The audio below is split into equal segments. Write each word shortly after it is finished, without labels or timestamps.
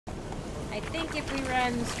I think if we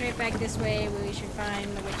run straight back this way, we should find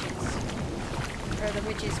the witches. Or the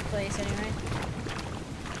witch's place, anyway.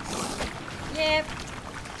 Yep.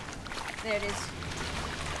 There it is.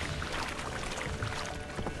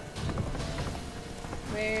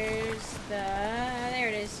 Where's the... there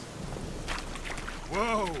it is.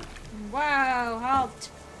 Whoa! Wow, halt.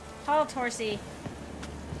 Halt, horsey.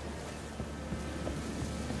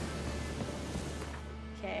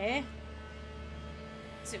 Okay.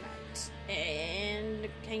 Zoom out. And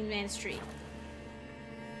Hangman's Tree.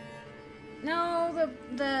 No,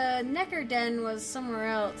 the Necker Den was somewhere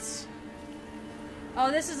else. Oh,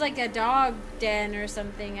 this is like a dog den or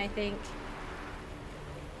something, I think.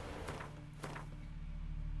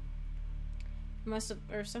 Must have,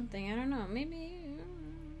 or something, I don't know. Maybe.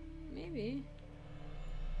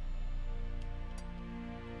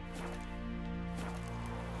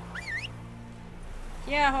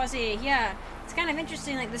 Yeah, horsey, yeah. It's kind of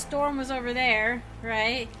interesting, like the storm was over there,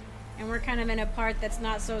 right? And we're kind of in a part that's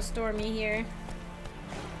not so stormy here.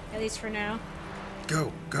 At least for now.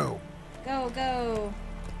 Go, go. Go, go.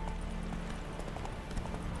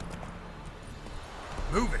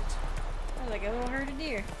 Move it. Oh, like a little herd of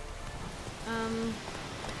deer.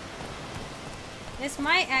 This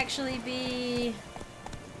might actually be...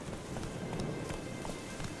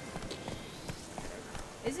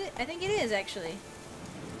 Is it? I think it is, actually.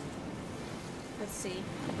 Let's see.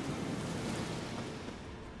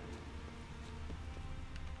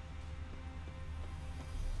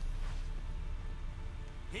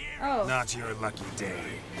 Oh. Not your lucky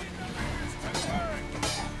day.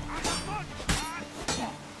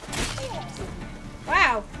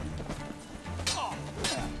 Wow.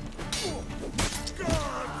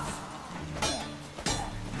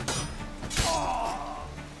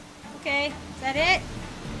 Okay, is that it?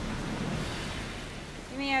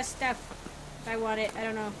 Give me our stuff. If I want it, I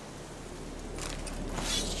don't know.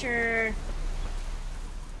 Sure.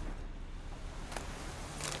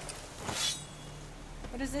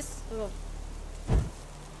 What is this? A little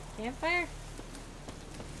campfire?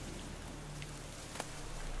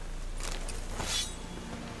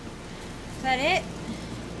 Is that it?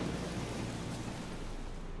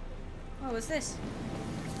 Oh, what's this?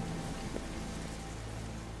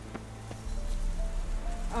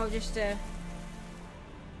 Oh, just a...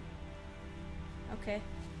 Okay.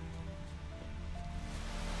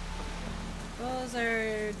 Those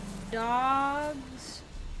are dogs.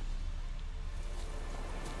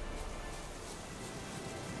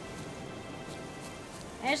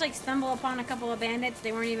 I just like stumble upon a couple of bandits.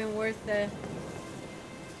 They weren't even worth the...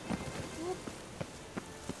 Whoop.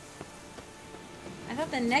 I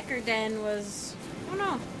thought the Necker Den was... Oh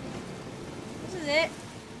no. This is it.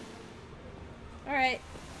 Alright.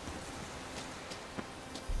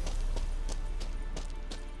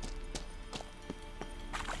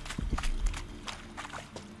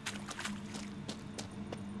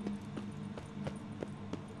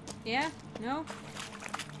 Yeah? No?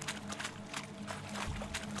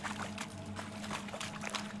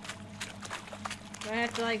 Do I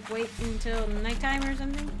have to like wait until nighttime or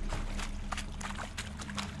something?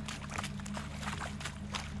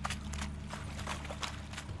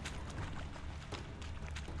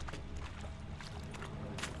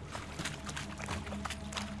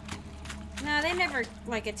 No, they never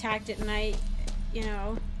like attacked at night, you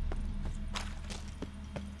know.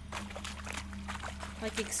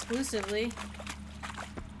 Like exclusively.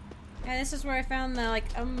 Yeah, this is where I found the like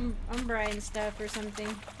Umbra and stuff or something.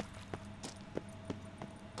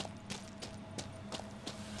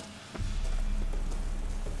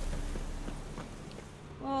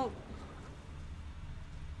 Well,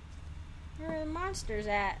 where are the monsters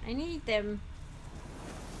at? I need them.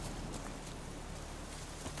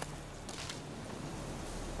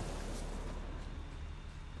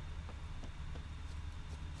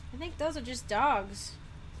 I think those are just dogs.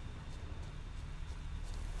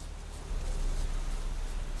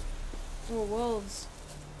 Or wolves.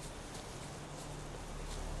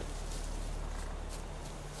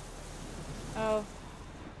 Oh.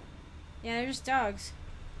 Yeah, they're just dogs.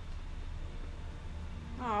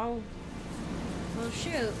 Oh. Well,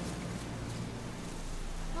 shoot.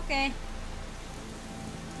 Okay.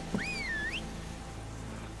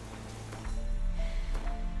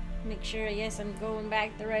 Make sure, I guess I'm going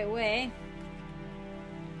back the right way.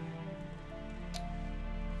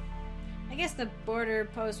 I guess the border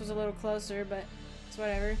post was a little closer, but it's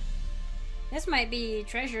whatever. This might be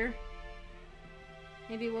treasure.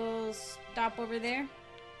 Maybe we'll stop over there.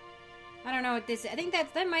 I don't know what this is. I think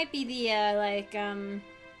that might be the,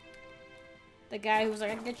 the guy who was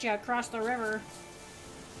like, I can get you across the river.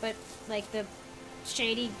 But, like, the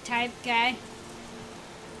shady type guy.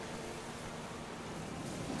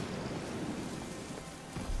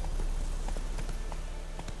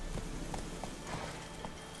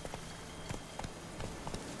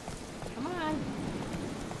 Come on.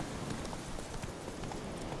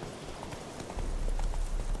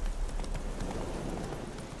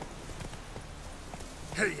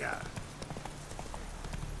 Hey, yeah.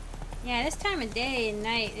 Yeah, this time of day and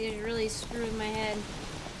night is really screwing my head.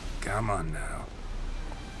 Come on now.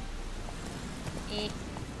 Eh.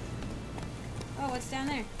 Oh, what's down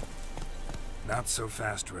there? Not so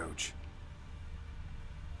fast, Roach.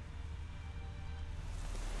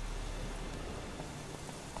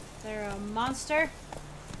 Is there a monster?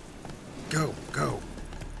 Go, go.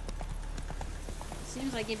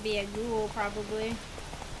 Seems like it'd be a ghoul, probably.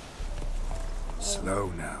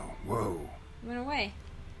 Slow now. Whoa. Went away.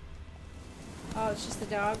 Oh, it's just the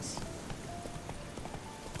dogs.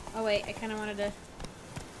 Oh wait, I kind of wanted to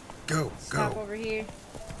Go, stop go. over here.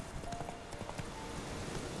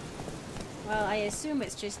 Well, I assume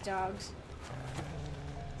it's just dogs.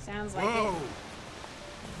 Sounds like Whoa. it.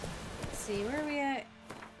 Let's see, where are we at?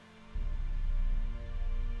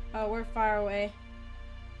 Oh, we're far away.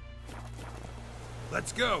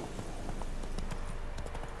 Let's go.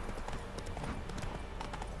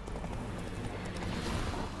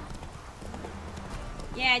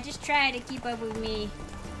 Yeah, just try to keep up with me.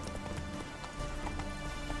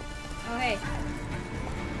 Oh, hey.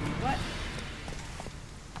 What?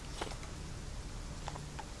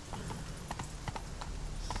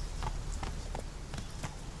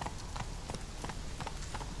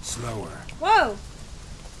 Slower. Whoa!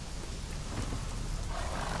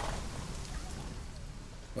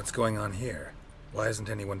 What's going on here? Why isn't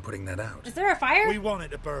anyone putting that out? Is there a fire? We want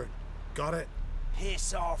it to burn. Got it?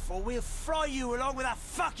 Piss off, or we'll fry you along with that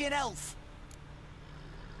fucking elf!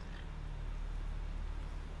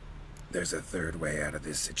 There's a third way out of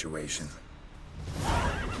this situation.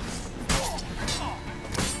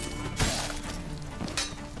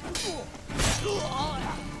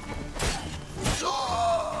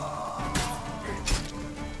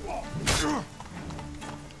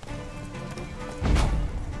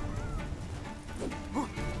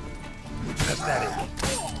 Pathetic.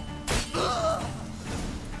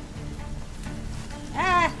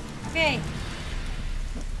 Ah! Okay.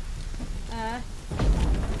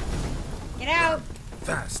 Get out!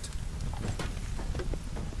 Fast.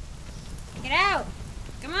 Get out!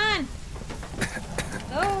 Come on!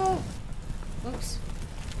 Go! Oops.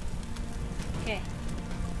 Okay.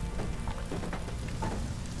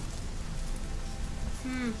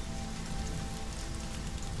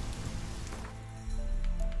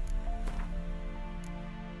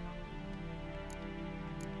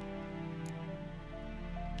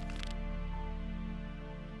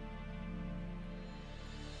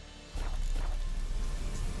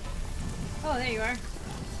 Oh, there you are.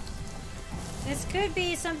 This could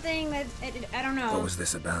be something that I don't know. What was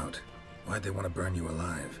this about? Why'd they want to burn you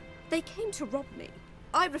alive? They came to rob me.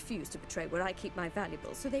 I refused to betray where I keep my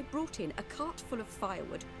valuables, so they brought in a cart full of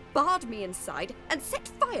firewood, barred me inside, and set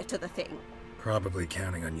fire to the thing. Probably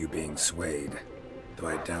counting on you being swayed. Though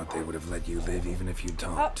I doubt they would have let you live even if you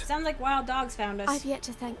Oh, talked. sounds like wild dogs found us. I've yet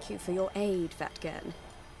to thank you for your aid, Vatgern.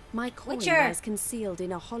 My coin Witcher! lies concealed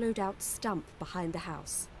in a hollowed-out stump behind the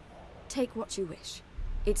house. Take what you wish.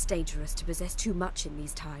 It's dangerous to possess too much in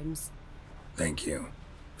these times. Thank you.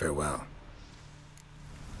 Farewell.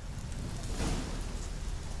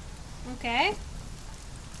 Okay.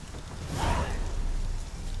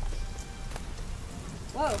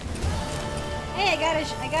 Whoa. Hey,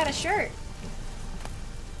 I got a shirt.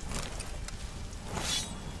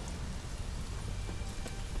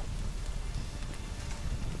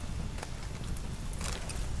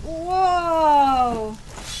 Whoa!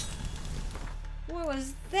 What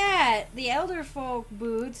was that? The elder folk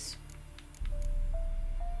boots.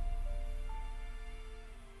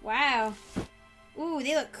 Wow. Ooh,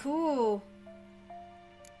 they look cool.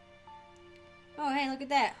 Oh, hey, look at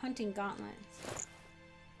that. Hunting gauntlets.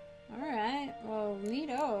 Alright. Well,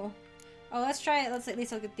 neato. Oh, let's try it. Let's at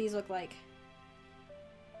least look at these look like.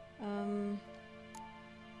 Oh.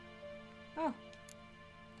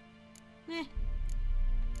 Eh.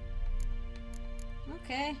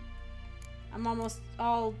 Okay. I'm almost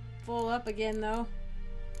all full up again, though.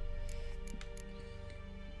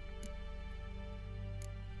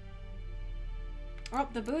 Oh,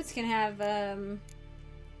 the boots can have,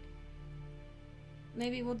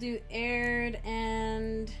 maybe we'll do aired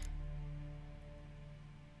and...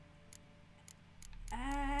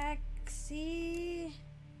 Axie?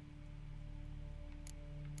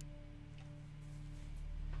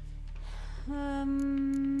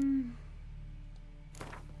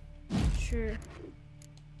 sure.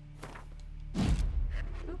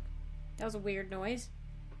 Oh, that was a weird noise.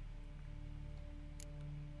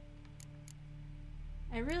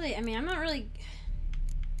 I mean, I'm not really...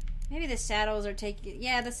 Maybe the saddles are taking...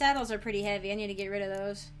 Yeah, the saddles are pretty heavy. I need to get rid of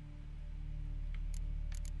those.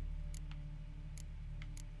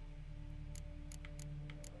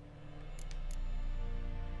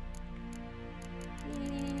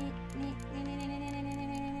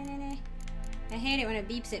 I hate it when it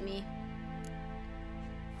beeps at me.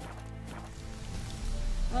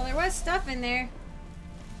 Well, there was stuff in there.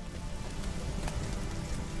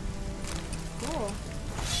 Cool.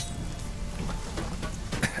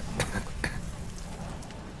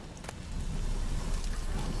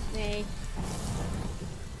 Nay.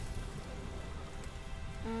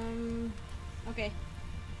 Okay.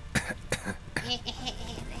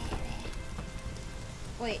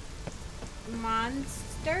 Wait.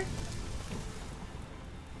 Monster?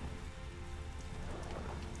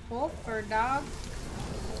 Wolf or dog?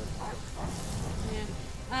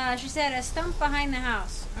 Yeah. She said a stump behind the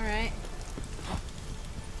house. Alright.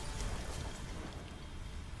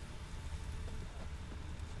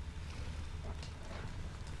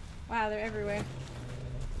 Wow, they're everywhere.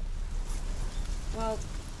 Well...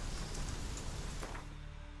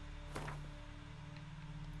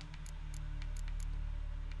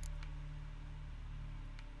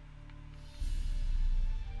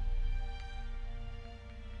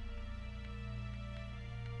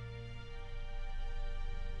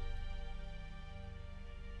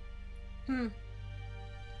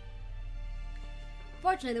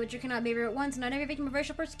 Fortunately, the Witcher cannot be here at once. Not every victim of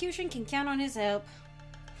racial persecution can count on his help.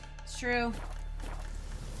 It's true.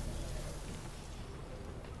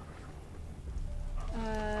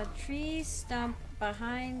 Tree stump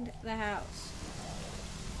behind the house.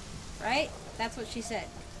 Right? That's what she said.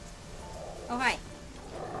 Oh, hi.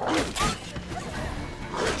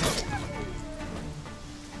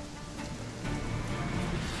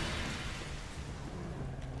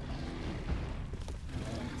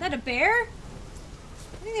 Is that a bear?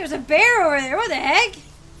 I think there's a bear over there. What the heck?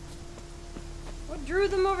 What drew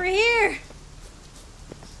them over here?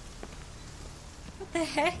 What the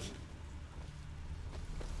heck?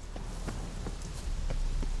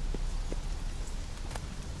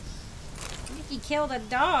 I think he killed a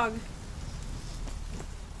dog.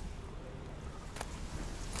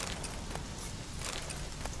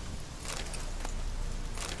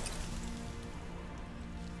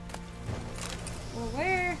 Well,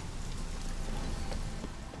 where?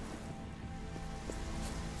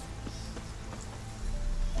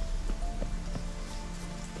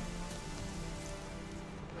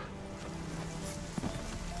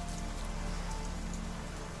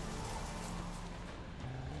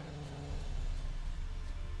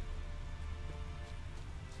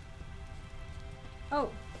 Oh.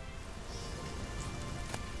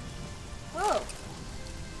 Whoa.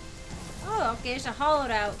 Oh, okay, it's a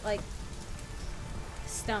hollowed out, like,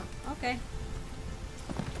 stump. Okay.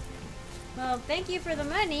 Well, thank you for the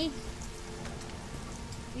money.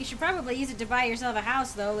 You should probably use it to buy yourself a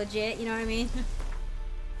house, though, legit, you know what I mean?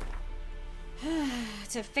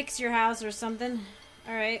 To fix your house or something.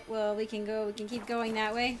 Alright, well, we can keep going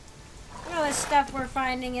that way. Look at all this stuff we're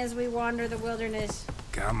finding as we wander the wilderness.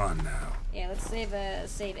 Come on now. Yeah, let's save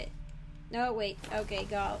it. No, wait. Okay,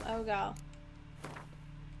 Gall. Oh, Gall.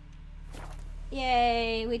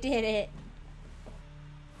 Yay, we did it.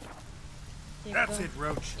 That's it,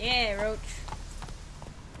 Roach. Yeah, Roach.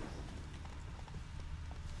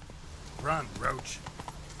 Run, Roach.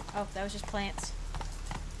 Oh, that was just plants.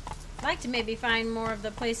 I'd like to maybe find more of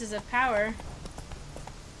the places of power.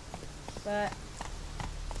 But...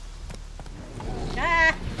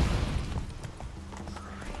 Ah!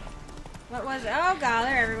 What was it? Oh god,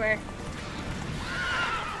 they're everywhere.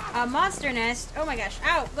 A monster nest. Oh my gosh.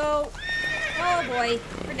 Out. Go. Oh boy.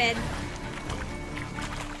 We're dead.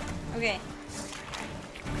 Okay.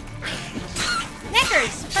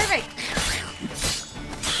 Knickers! Perfect!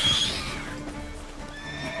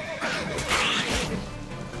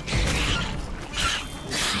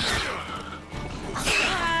 Come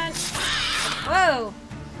on. Whoa!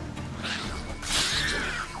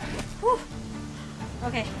 Whew.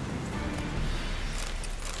 Okay.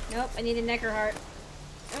 Nope, I need a necker heart.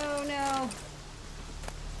 Oh no.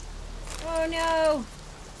 Oh no.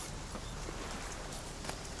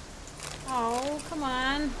 Oh, come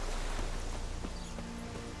on.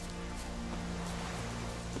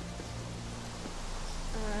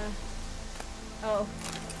 Oh.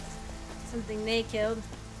 Something they killed.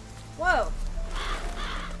 Whoa.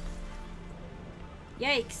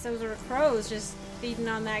 Yikes, those are crows just feeding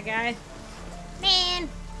on that guy. Man.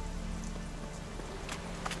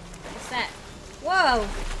 Whoa!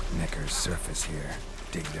 Neckers surface here.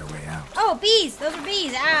 Dig their way out. Oh, bees! Those are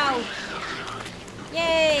bees! Ow!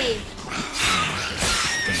 Yay!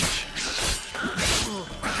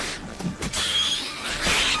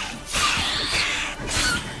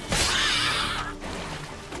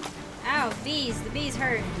 Ow, bees. The bees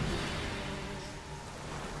hurt.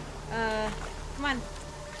 Come on.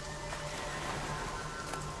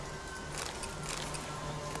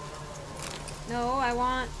 No, I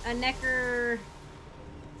want a necker.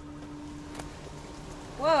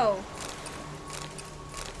 Whoa.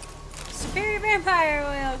 Superior vampire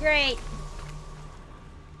oil, great.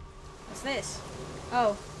 What's this?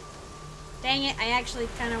 Oh. Dang it, I actually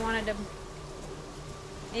kind of wanted to...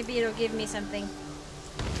 Maybe it'll give me something.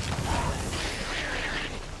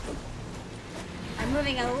 I'm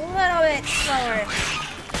moving a little bit slower.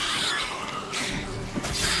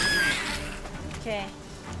 Okay.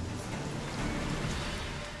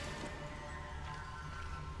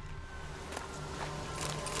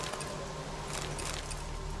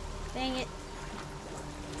 Dang it.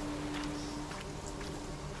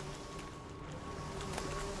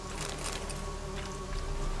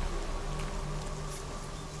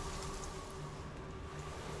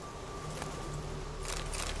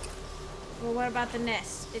 Well, what about the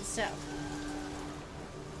nest itself?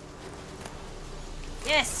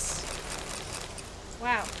 Yes!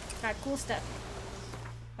 Wow, got cool stuff.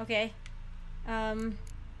 Okay.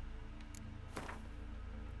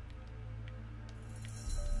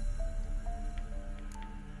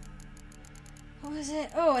 What was it?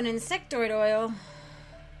 Oh, an insectoid oil.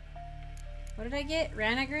 What did I get?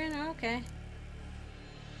 Ranagrin? Oh, okay.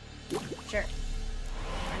 Sure.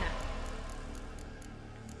 Why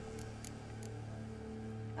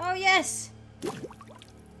not? Oh, yes!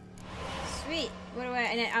 Sweet. What do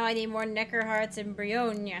I need more Necker Hearts and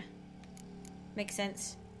Brionia. Makes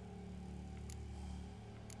sense.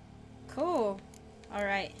 Cool.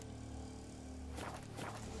 Alright.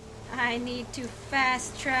 I need to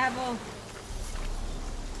fast travel.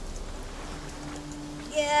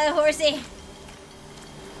 Yeah, horsey.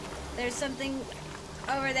 There's something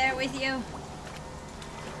over there with you.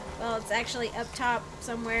 Well, it's actually up top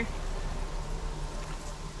somewhere.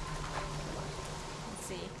 Let's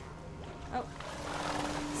see. Oh.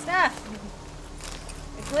 Stuff!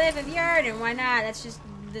 A glyph of Yarden, why not? Let's just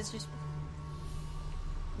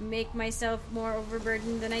make myself more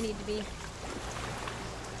overburdened than I need to be.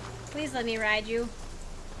 Please let me ride you.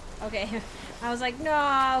 Okay. I was like,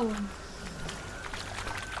 no!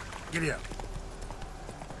 Giddy up.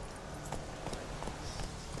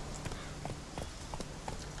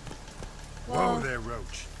 Well, Whoa there,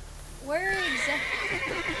 Roach. where exactly?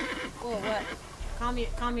 Whoa, what?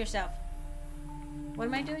 Calm yourself. What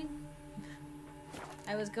am I doing?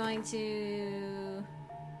 I was going to...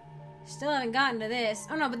 Still haven't gotten to this.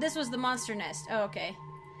 Oh no, but this was the monster nest. Oh, okay.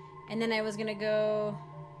 And then I was gonna go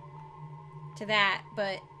to that,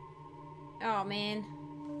 but... Oh, man.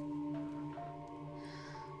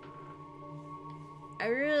 I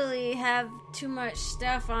really have too much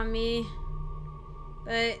stuff on me.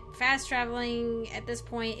 But fast traveling at this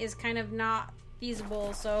point is kind of not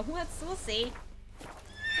feasible, so we'll see.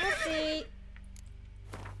 We'll see.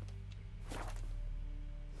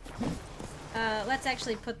 Let's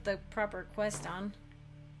actually put the proper quest on.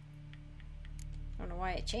 I don't know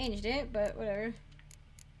why I changed it, but whatever.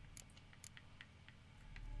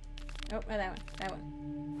 Oh, that one. That one.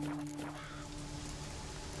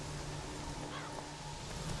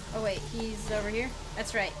 Oh wait, he's over here?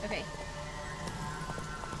 That's right, okay.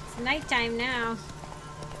 It's nighttime now.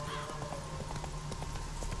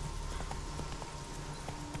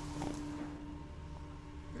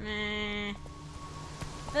 Nah.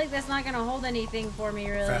 I feel like that's not gonna hold anything for me,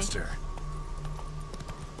 really. Faster.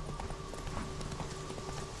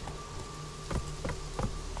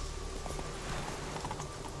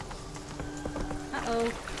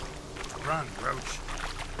 Uh-oh. Run, Roach.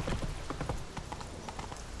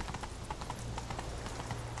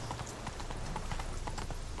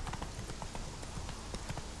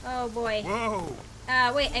 Oh boy. Whoa!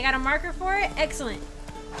 Wait, I got a marker for it? Excellent.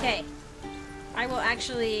 Okay. I will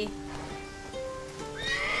actually...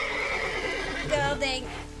 Go, dang.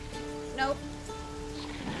 Nope.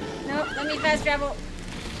 Nope, let me fast travel.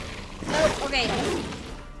 Nope, okay.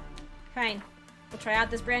 Fine. We'll try out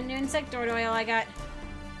this brand new insectoid oil I got.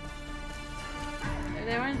 There's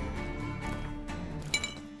that one.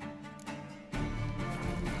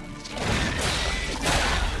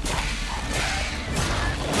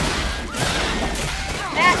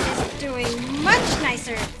 That is doing much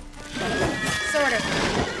nicer. Sort of.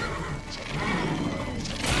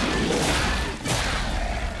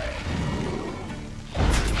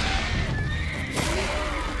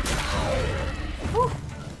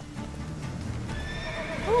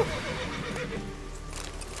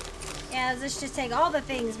 Yeah, let's just take all the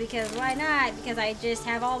things, because why not? Because I just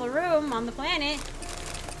have all the room on the planet.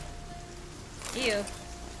 Ew.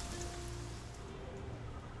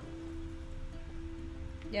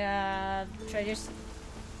 Treasures.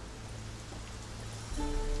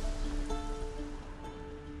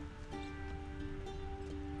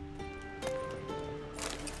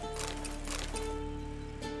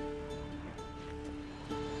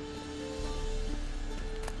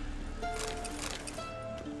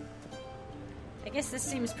 I guess this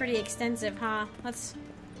seems pretty extensive, huh? Let's...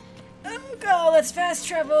 Oh god, let's fast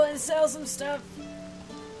travel and sell some stuff.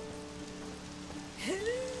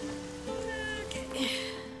 Okay.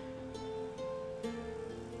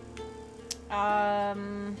 Let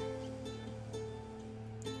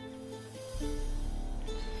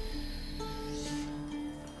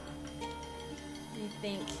me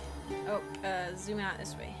think. Oh, zoom out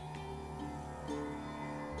this way.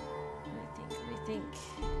 Let me think.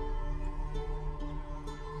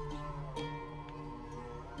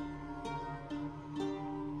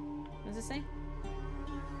 What does it say?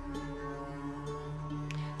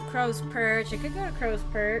 Crow's Perch. I could go to Crow's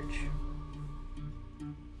Perch.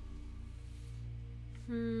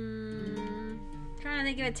 Trying to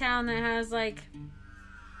think of a town that has like...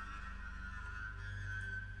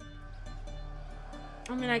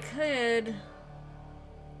 I mean, I could...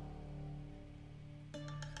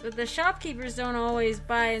 But the shopkeepers don't always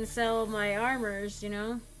buy and sell my armors, you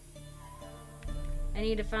know? I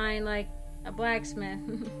need to find, like, a blacksmith.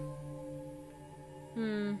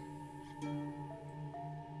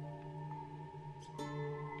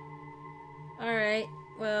 Alright,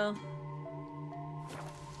 well...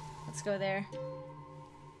 Let's go there.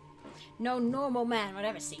 No normal man would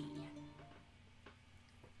ever see.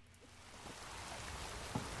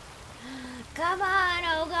 Come on,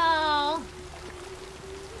 Ogo!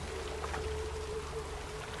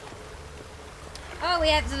 Oh, we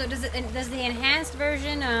have to, does the enhanced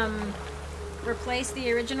version replace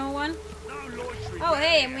the original one? Oh,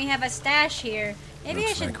 hey, and we have a stash here. Maybe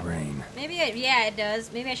Looks I should. like rain. Maybe yeah, it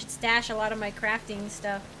does. Maybe I should stash a lot of my crafting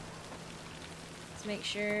stuff. Let's make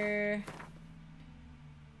sure.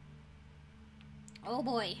 Oh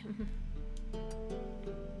boy.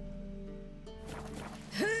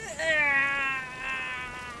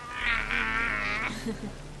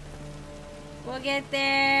 We'll get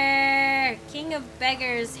there. King of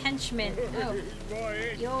Beggars, henchman. Oh,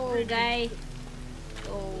 yo, guy.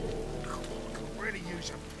 Oh. Really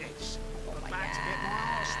use a piss. Oh my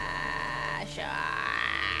gosh.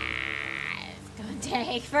 It's gonna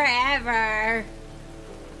take forever.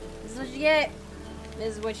 This is what you get.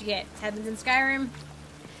 This is what you get. It happens in Skyrim.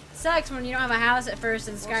 Sucks when you don't have a house at first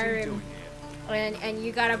in Skyrim. And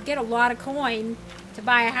you gotta get a lot of coin to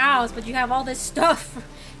buy a house, but you have all this stuff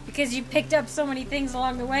because you picked up so many things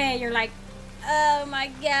along the way. You're like, oh my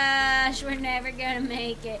gosh, we're never gonna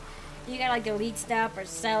make it. You gotta like delete stuff or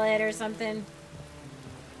sell it or something.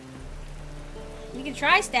 You can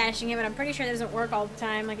try stashing it, but I'm pretty sure it doesn't work all the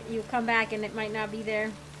time. Like, you come back and it might not be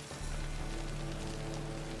there.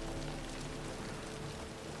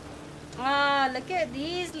 Oh, look at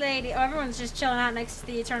these ladies. Oh, everyone's just chilling out next to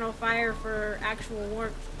the eternal fire for actual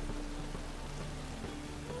warmth.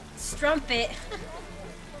 Strumpet.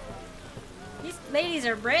 These ladies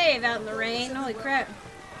are brave out in the rain. Holy crap.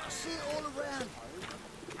 I see it all around.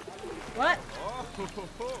 What?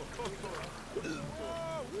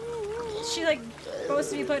 Is she like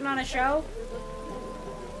supposed to be putting on a show?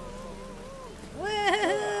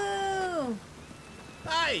 Woohoo!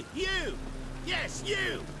 Hey, you! Yes,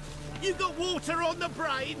 you! You got water on the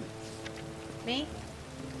brain? Me?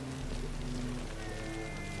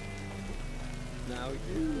 Now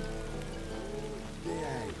you.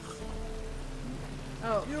 Behave.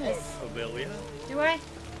 Oh, You look familiar. do I?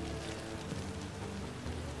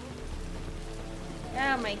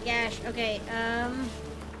 Oh my gosh. Okay,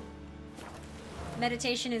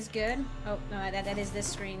 meditation is good. Oh, no, that is this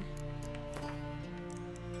screen.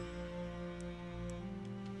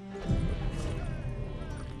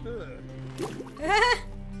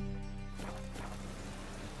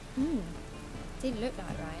 Didn't look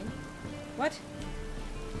like Ryan. What?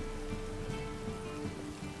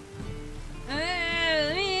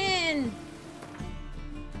 I'm in!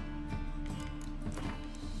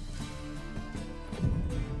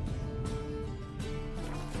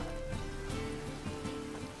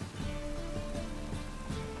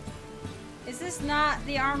 Is this not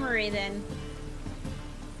the armory then?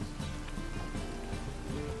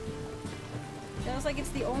 Feels like it's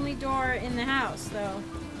the only door in the house though.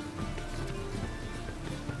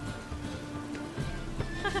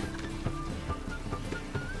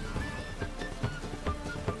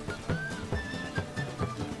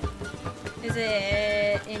 Is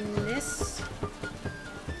it in this?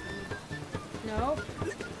 No.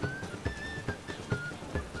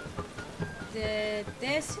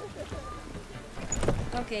 This?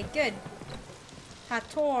 Okay, good.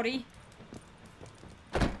 Hattori.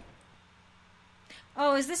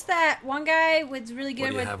 Oh, is this that one guy was really good What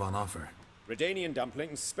do you with... have on offer? Redanian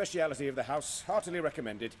dumplings, speciality of the house, heartily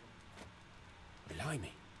recommended.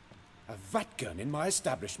 Blimey. A vat gun in my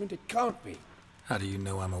establishment? It can't be. How do you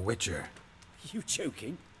know I'm a witcher? You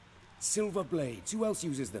joking? Silver blades. Who else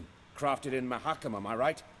uses them? Crafted in Mahakam, am I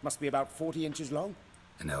right? Must be about 40 inches long.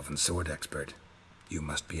 An elven sword expert. You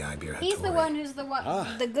must be Ibir Hattori. He's the one who's the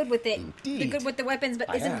good with it. The indeed. good with the weapons, but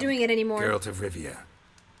I isn't am. doing it anymore. Geralt of Rivia.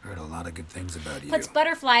 Heard a lot of good things about you. Puts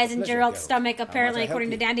butterflies in Pleasure, Geralt's Geralt. stomach, How might apparently, I help according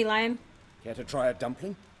to you? Dandelion. Care to try a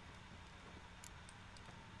dumpling?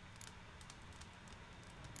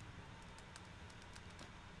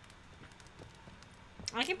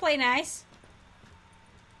 I can play nice.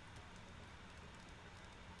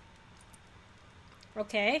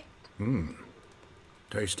 Okay.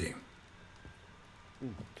 Tasty.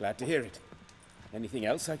 Glad to hear it. Anything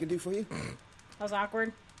else I can do for you? That was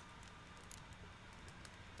awkward.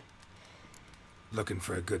 Looking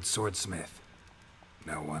for a good swordsmith.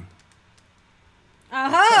 No one?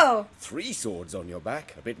 Oh! 3 swords on your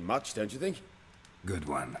back. A bit much, don't you think? Good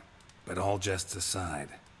one. But all jests aside,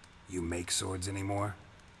 you make swords anymore?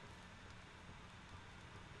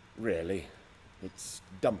 Really. It's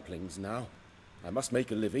dumplings now. I must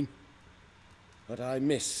make a living. But I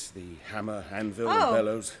miss the hammer, anvil, and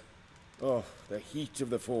bellows. Oh, the heat of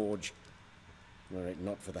the forge. Were it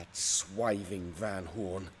not for that swiving Van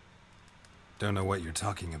Horn. Don't know what you're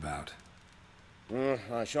talking about.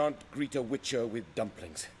 I shan't greet a witcher with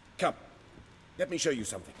dumplings. Come, let me show you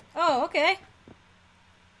something. Oh, okay.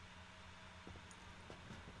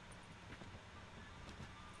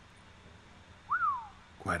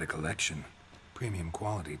 Quite a collection. Premium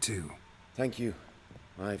quality, too. Thank you.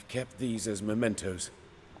 I've kept these as mementos.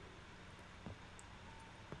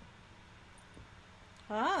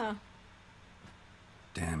 Ah.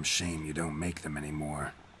 Damn shame you don't make them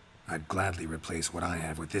anymore. I'd gladly replace what I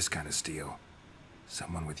have with this kind of steel.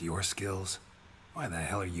 Someone with your skills? Why the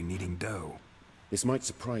hell are you needing dough? This might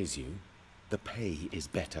surprise you. The pay is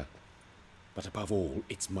better. But above all,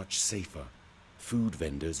 it's much safer. Food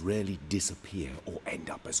vendors rarely disappear or end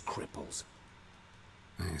up as cripples.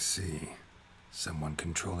 I see. Someone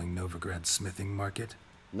controlling Novigrad's smithing market?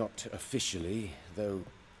 Not officially, though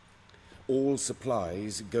all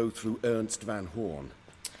supplies go through Ernst Van Horn.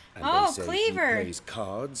 And Oh, they say Cleaver. he plays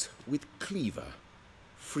cards with Cleaver.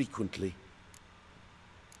 Frequently.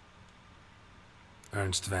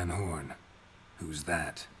 Ernst Van Horn. Who's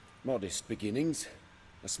that? Modest beginnings.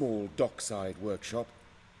 A small dockside workshop.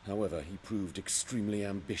 However, he proved extremely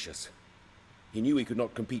ambitious. He knew he could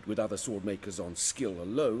not compete with other swordmakers on skill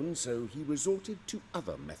alone, so he resorted to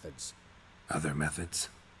other methods. Other methods?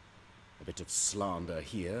 A bit of slander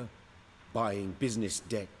here, buying business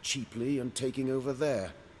debt cheaply and taking over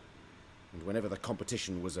there. And whenever the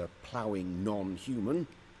competition was a ploughing non-human,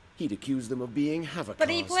 he'd accuse them of being havoc. But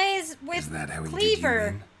he plays with Is that how he Cleaver.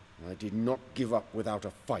 did you in? I did not give up without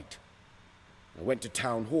a fight. I went to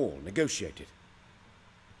town hall, negotiated.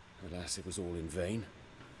 Alas, it was all in vain.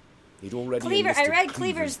 He'd already Cleaver, I enlisted read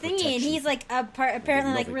Cleaver's Cleaver's thingy, and he's like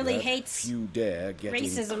apparently like really Novigrad, hates. few dare get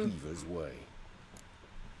racism. in Cleaver's way.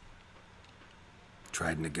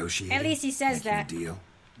 Tried negotiating? At least he says making a that. deal?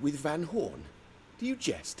 With Van Horn? Do you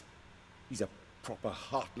jest? He's a proper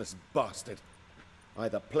heartless bastard.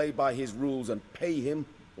 Either play by his rules and pay him,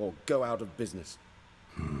 or go out of business.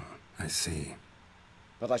 I see.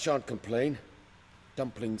 But I shan't complain.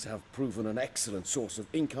 Dumplings have proven an excellent source of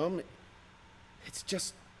income. It's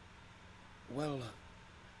just... well...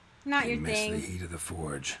 Not You your miss the thing. heat of the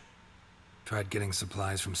forge. Tried getting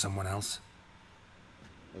supplies from someone else?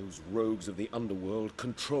 those rogues of the underworld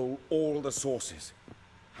control all the sources.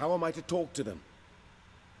 How am I to talk to them?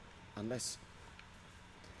 Unless...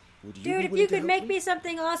 Would you Dude, be if willing you to could help make me? me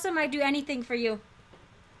something awesome, I'd do anything for you.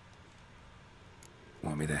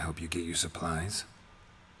 Want me to help you get you supplies?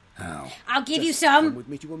 How? I'll give you Just come some. with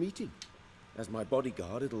me to a meeting. As my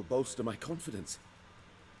bodyguard, it'll bolster my confidence.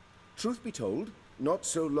 Truth be told, not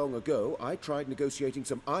so long ago, I tried negotiating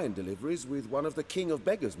some iron deliveries with one of the King of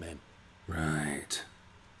Beggars' men. Right.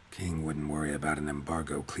 King wouldn't worry about an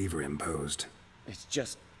embargo Cleaver imposed. It's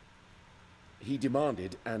just... he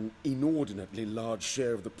demanded an inordinately large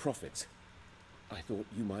share of the profits. I thought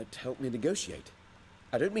you might help me negotiate.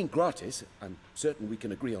 I don't mean gratis. I'm certain we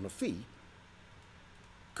can agree on a fee.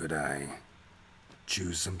 Could I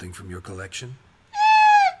choose something from your collection?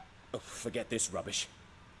 Oh, forget this rubbish.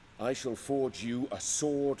 I shall forge you a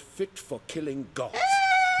sword fit for killing gods.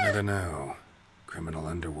 I don't know. Criminal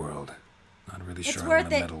underworld. Not really sure I worth want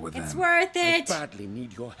to it. meddle with them. It's worth I it. badly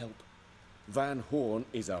need your help. Van Horn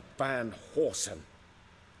is a Van Horsen.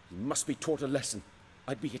 He must be taught a lesson.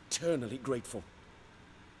 I'd be eternally grateful.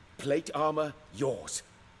 Plate armor, yours.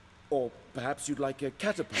 Or perhaps you'd like a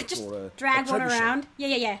catapult Just or a drag one trebuchet. around.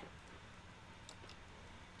 Yeah.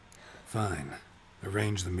 Fine.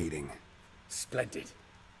 Arrange the meeting. Splendid.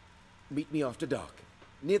 Meet me after dark,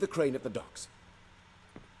 near the crane at the docks.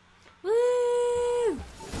 Woo!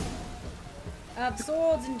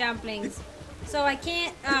 Swords and dumplings. So I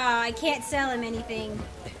can't sell him anything.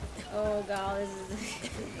 Oh god,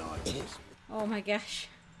 this is. Oh my gosh.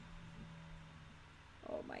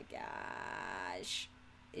 Oh my gosh.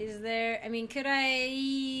 Is there? I mean, could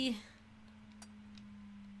I?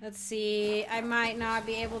 Let's see. I might not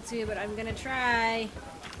be able to, but I'm gonna try.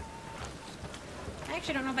 I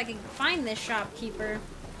actually don't know if I can find this shopkeeper.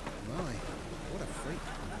 My, what a freak.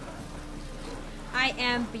 I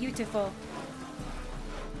am beautiful.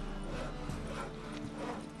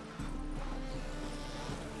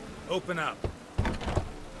 Open up.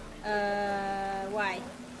 Why?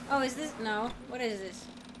 Oh, is this? No. What is this?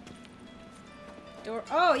 Door.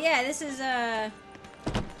 Oh, yeah, this is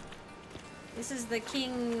the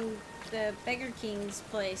king, the beggar king's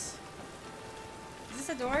place. Is this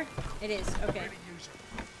a door? It is. Okay.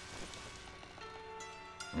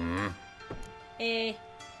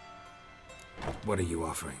 What are you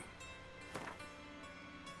offering?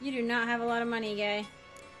 You do not have a lot of money, guy.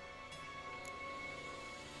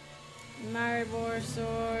 Maribor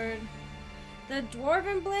sword. The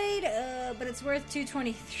dwarven blade? But it's worth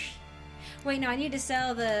 223. Wait, no, I need to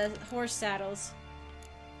sell the horse saddles.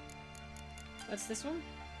 What's this one?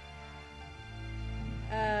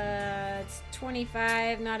 It's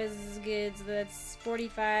 25, not as good, so that's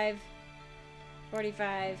 45,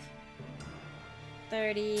 45,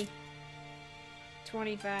 30,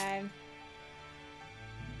 25,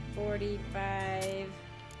 45,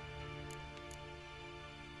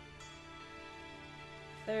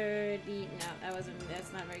 30, no,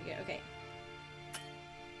 that's not very good, okay.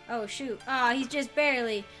 Oh, shoot. Ah, he's just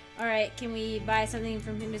barely. Alright, can we buy something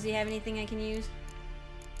from him? Does he have anything I can use?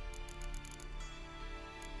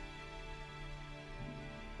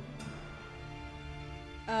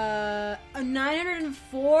 A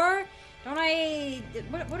 904? Don't I...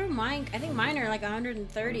 What are mine? I think mine are like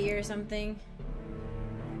 130 or something.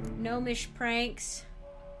 Gnomish pranks.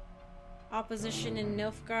 Opposition in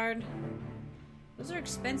Nilfgaard. Those are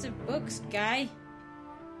expensive books, guy.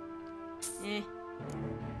 Eh.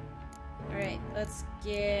 Alright, let's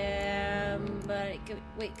get...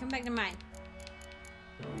 wait, come back to mine.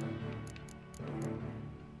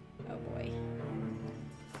 Oh boy.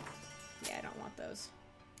 Yeah, I don't want those.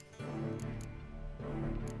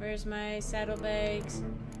 Where's my saddlebags?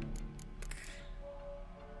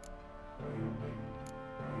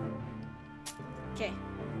 Okay.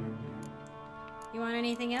 You want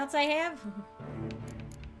anything else I have?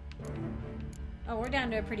 Oh, we're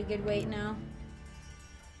down to a pretty good weight now.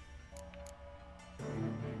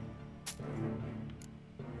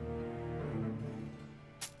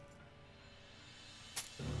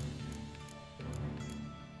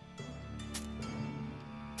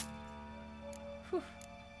 Whew.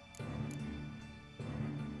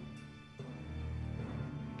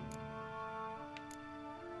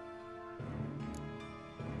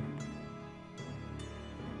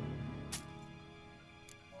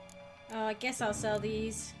 Oh, I guess I'll sell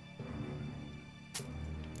these.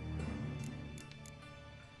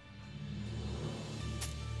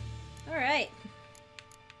 Alright.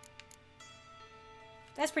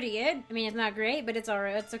 That's pretty good. I mean, it's not great, but it's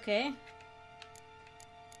alright. It's okay.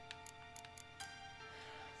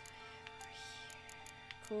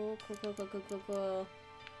 Cool.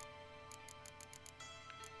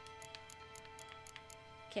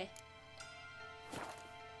 Okay.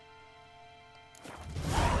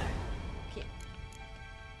 Okay.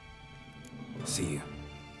 See you.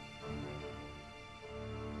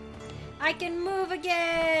 I can move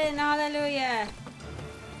again! Hallelujah!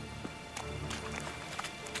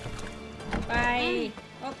 Bye!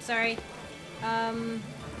 Oh, sorry.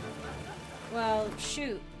 Well,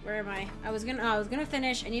 shoot. Where am I? I was gonna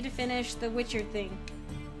finish. I need to finish the Witcher thing.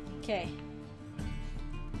 Okay.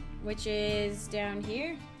 Which is down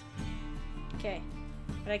here. Okay.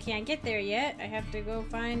 But I can't get there yet. I have to go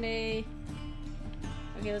find a...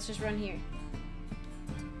 Okay, let's just run here.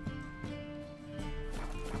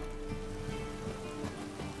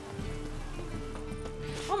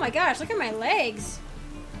 Oh my gosh, look at my legs!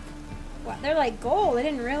 Wow, they're like gold. I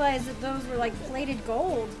didn't realize that those were like plated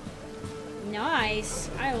gold. Nice.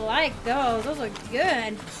 I like those. Those look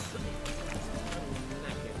good.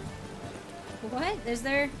 What? Is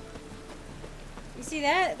there... You see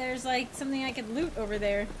that? There's like something I could loot over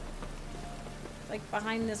there. Like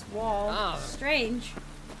behind this wall. Oh. Strange.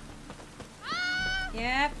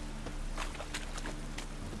 Yep.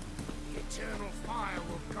 The eternal fire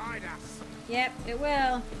will guide us. Yep, it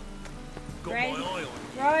will. Got Right. my eye on you.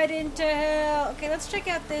 Right into hell. Okay, let's check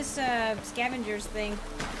out this scavengers thing.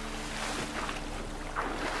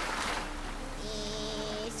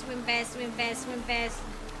 Swim fast, swim fast, swim fast.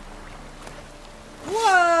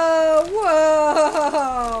 Whoa!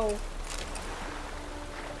 Whoa!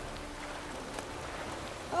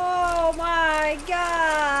 Oh my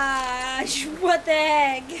gosh! What the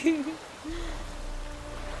heck?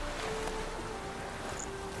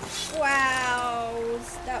 Wow!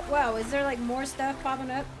 Wow, is there like more stuff popping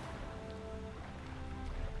up?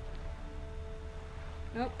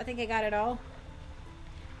 Nope, I think I got it all.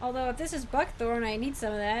 Although if this is buckthorn, I need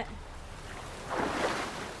some of that.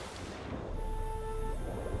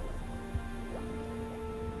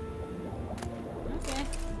 Okay.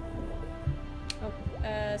 Oh,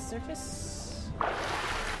 surface?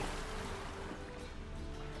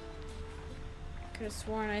 Could have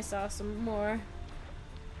sworn I saw some more.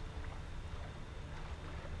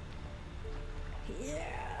 Yeah,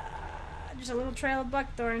 just a little trail of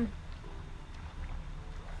buckthorn.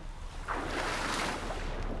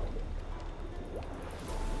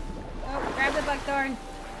 Oh, grab the buckthorn.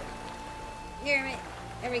 Here,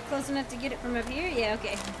 are we close enough to get it from up here? Yeah,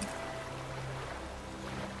 okay.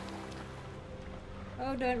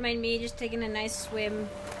 Oh, don't mind me, just taking a nice swim.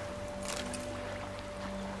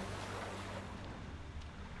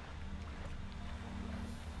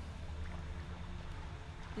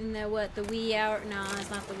 In the what, the wee hour? No, it's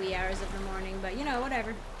not the wee hours of the morning, but you know,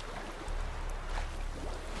 whatever.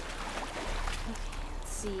 Okay,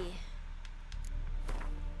 let's see.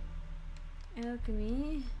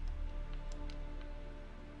 Alchemy.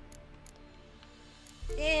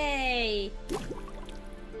 Yay!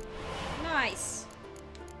 Nice.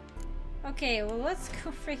 Okay, well let's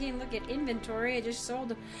go freaking look at inventory. I just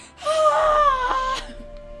sold. Wow.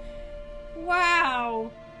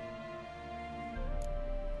 Wow.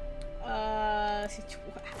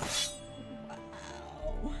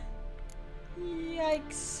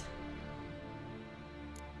 Yikes.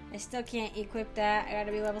 I still can't equip that. I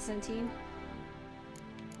gotta be level 17.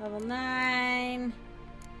 Level 9.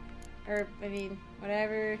 Or, I mean,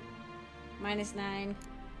 whatever. -9.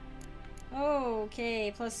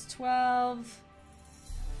 Okay, plus 12.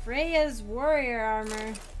 Freya's warrior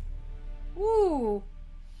armor. Ooh.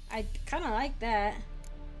 I kind of like that.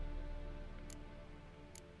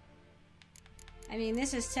 I mean,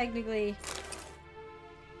 this is technically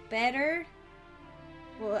better.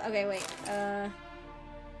 Well, okay, wait.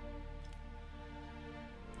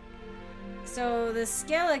 So the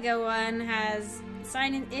Skellige one has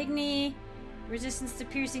Sign in Igni, resistance to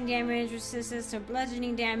piercing damage, resistance to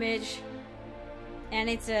bludgeoning damage, and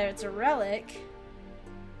it's a relic.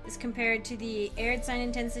 As compared to the Arid Sign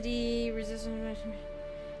intensity, resistance.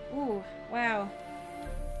 Ooh, wow.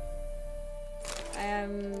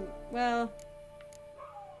 Well.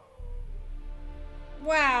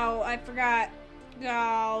 Wow, I forgot.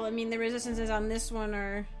 Oh, I mean, the resistances on this one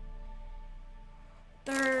are...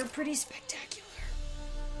 They're pretty spectacular.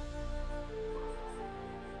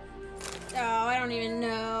 Oh, I don't even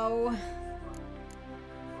know.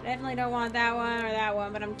 Definitely don't want that one or that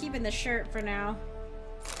one, but I'm keeping the shirt for now.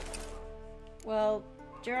 Well,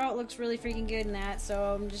 Geralt looks really freaking good in that,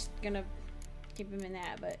 so I'm just gonna keep him in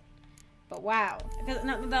that, but wow. Because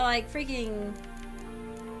the like freaking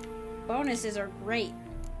bonuses are great.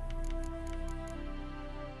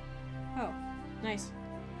 Oh, nice.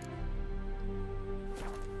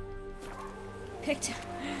 Picked.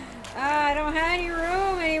 I don't have any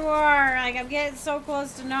room anymore. Like, I'm getting so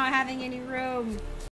close to not having any room.